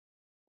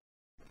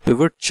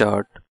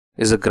PivotChart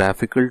is a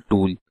graphical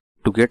tool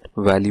to get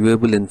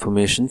valuable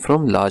information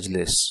from large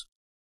lists.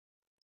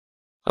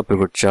 A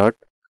pivot chart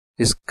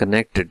is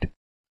connected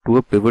to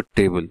a pivot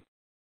table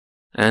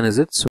and is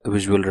its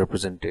visual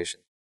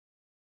representation.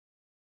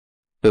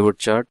 Pivot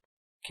chart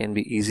can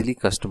be easily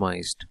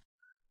customized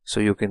so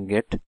you can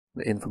get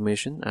the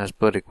information as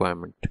per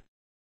requirement.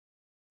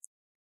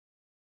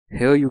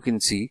 Here you can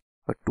see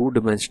a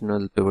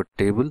two-dimensional pivot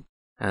table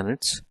and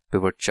its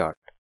pivot chart.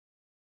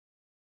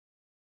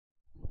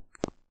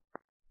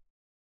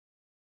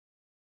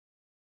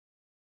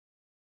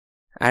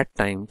 At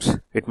times,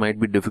 it might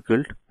be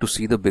difficult to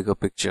see the bigger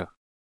picture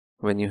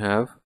when you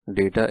have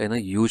data in a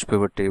huge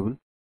pivot table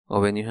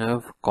or when you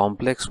have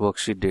complex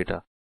worksheet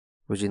data,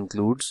 which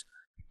includes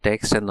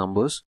text and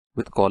numbers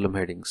with column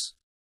headings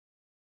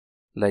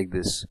like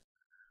this.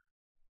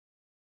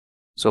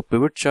 So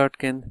pivot chart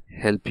can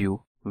help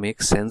you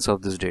make sense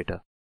of this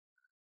data,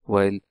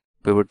 while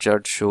pivot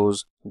chart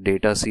shows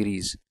data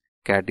series,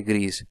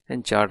 categories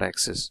and chart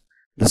axis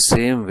the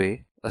same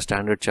way a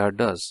standard chart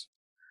does.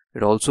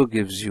 It also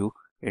gives you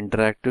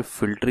interactive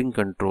filtering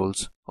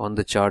controls on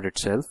the chart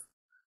itself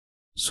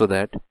so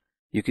that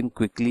you can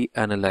quickly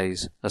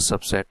analyze a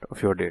subset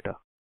of your data.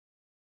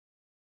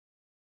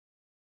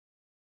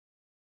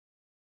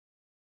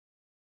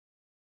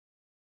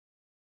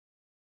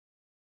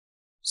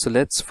 So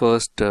let's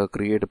first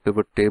create a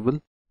pivot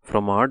table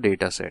from our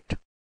data set.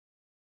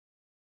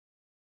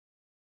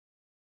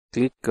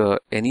 Click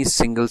any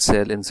single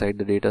cell inside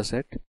the data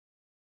set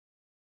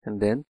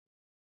and then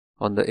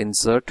on the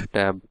Insert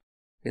tab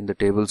in the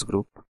Tables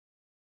group,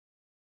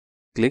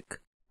 click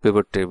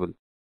Pivot Table.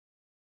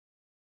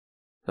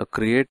 A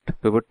Create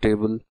Pivot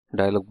Table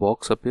dialog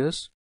box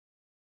appears.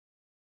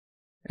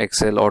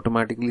 Excel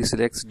automatically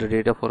selects the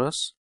data for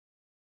us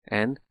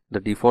and the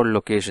default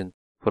location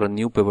for a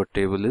new pivot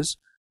table is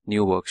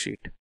New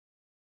Worksheet.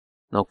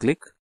 Now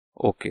click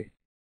OK.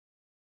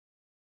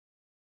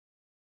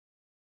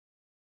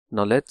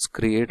 Now let's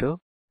create a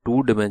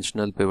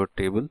two-dimensional pivot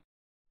table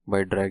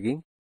by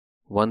dragging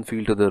one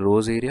field to the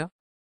rows area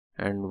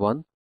and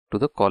one to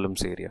the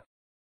columns area.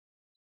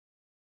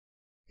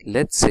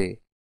 Let's say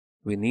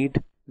we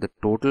need the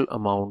total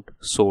amount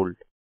sold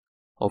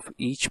of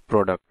each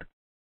product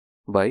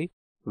by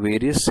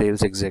various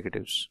sales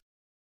executives.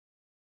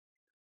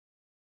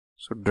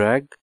 So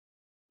drag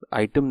the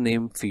item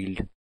name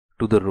field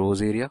to the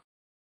rows area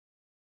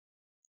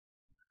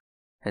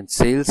and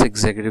sales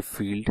executive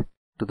field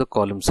to the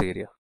columns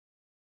area,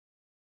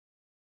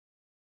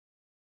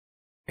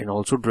 and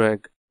also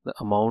drag the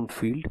amount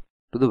field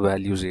to the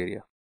values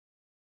area.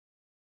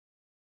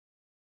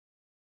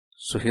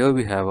 So here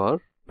we have our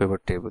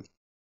pivot table.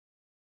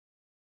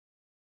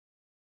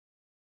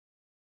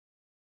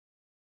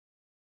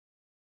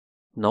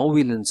 Now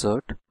we'll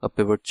insert a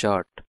pivot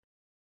chart.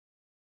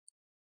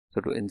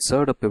 So to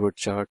insert a pivot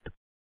chart,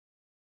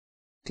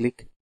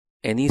 click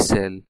any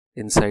cell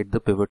inside the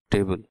pivot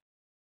table.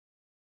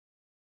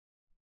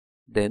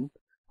 Then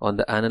on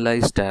the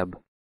Analyze tab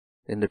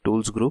in the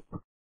Tools group,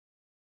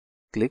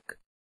 click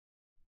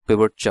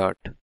Pivot Chart.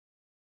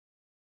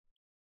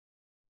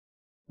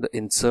 The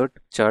Insert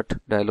Chart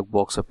dialog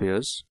box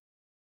appears.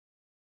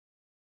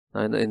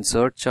 Now in the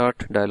Insert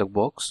Chart dialog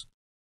box,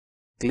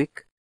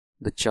 click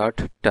the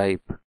chart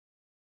type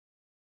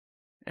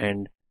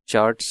and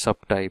chart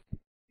subtype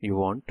you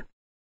want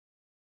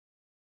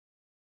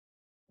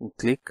and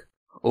click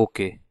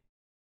OK.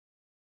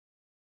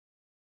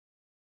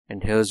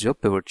 And here's your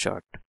pivot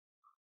chart.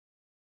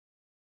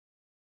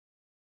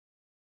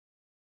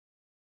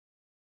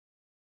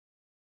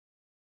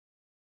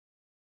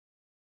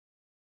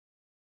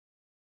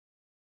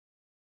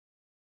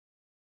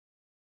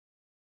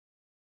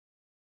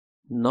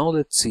 Now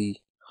let's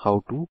see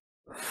how to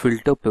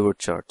filter pivot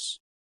charts.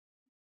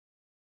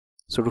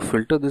 So to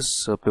filter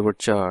this pivot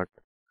chart,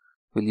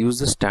 we'll use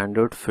the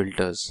standard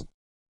filters,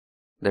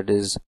 that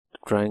is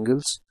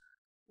triangles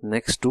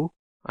next to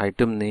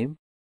item name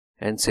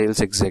and sales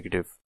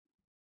executive.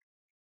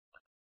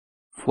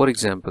 For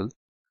example,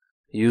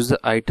 use the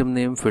item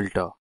name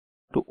filter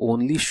to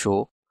only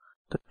show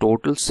the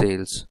total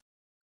sales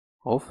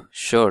of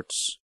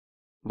shirts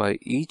by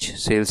each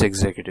sales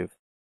executive.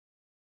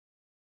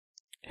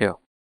 Here.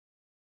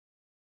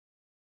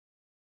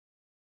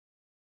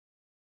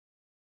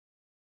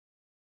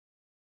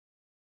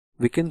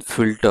 We can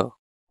filter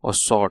or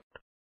sort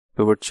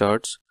pivot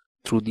charts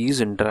through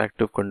these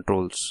interactive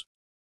controls.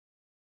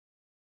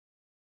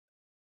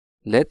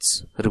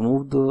 Let's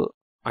remove the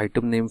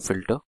item name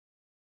filter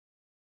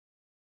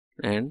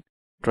and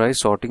try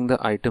sorting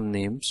the item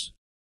names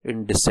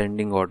in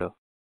descending order,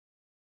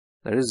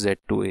 that is Z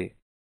to A.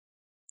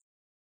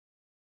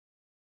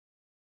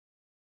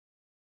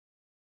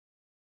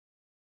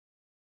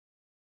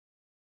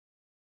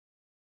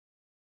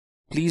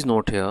 Please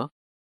note here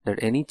that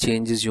any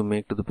changes you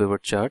make to the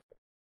pivot chart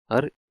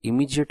are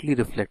immediately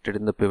reflected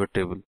in the pivot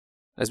table,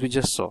 as we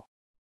just saw,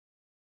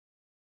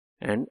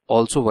 and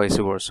also vice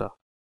versa.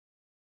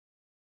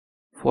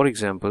 For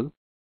example,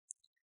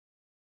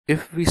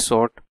 if we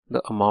sort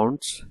the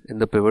amounts in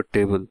the pivot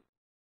table,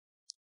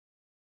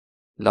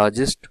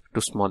 largest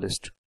to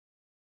smallest.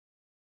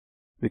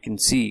 We can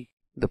see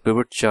the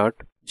pivot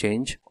chart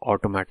change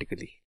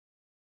automatically.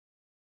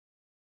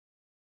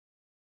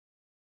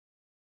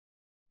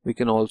 We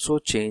can also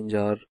change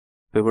our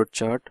pivot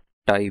chart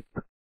type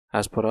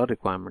as per our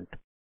requirement.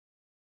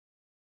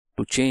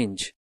 To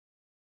change,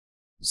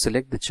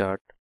 select the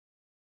chart,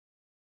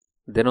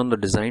 then on the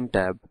Design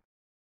tab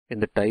in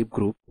the Type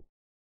group,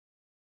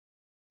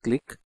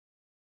 click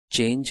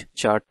Change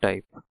Chart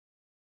Type,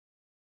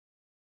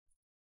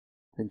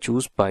 then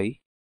choose Pie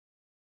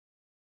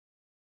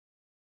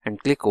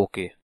and click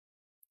OK.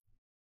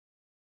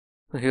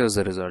 Here's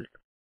the result.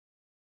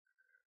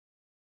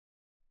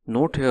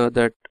 Note here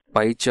that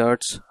pie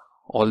charts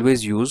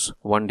always use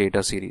one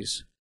data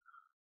series.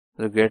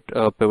 To get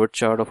a pivot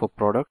chart of a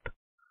product,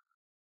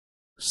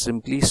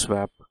 simply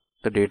swap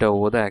the data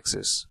over the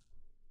axis.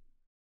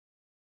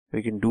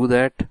 We can do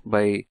that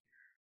by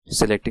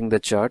selecting the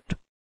chart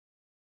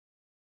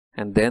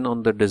and then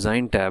on the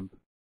Design tab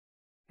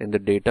in the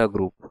Data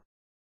group,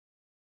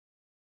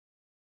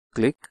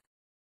 click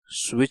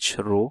Switch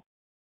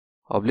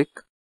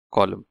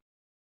Row/Column.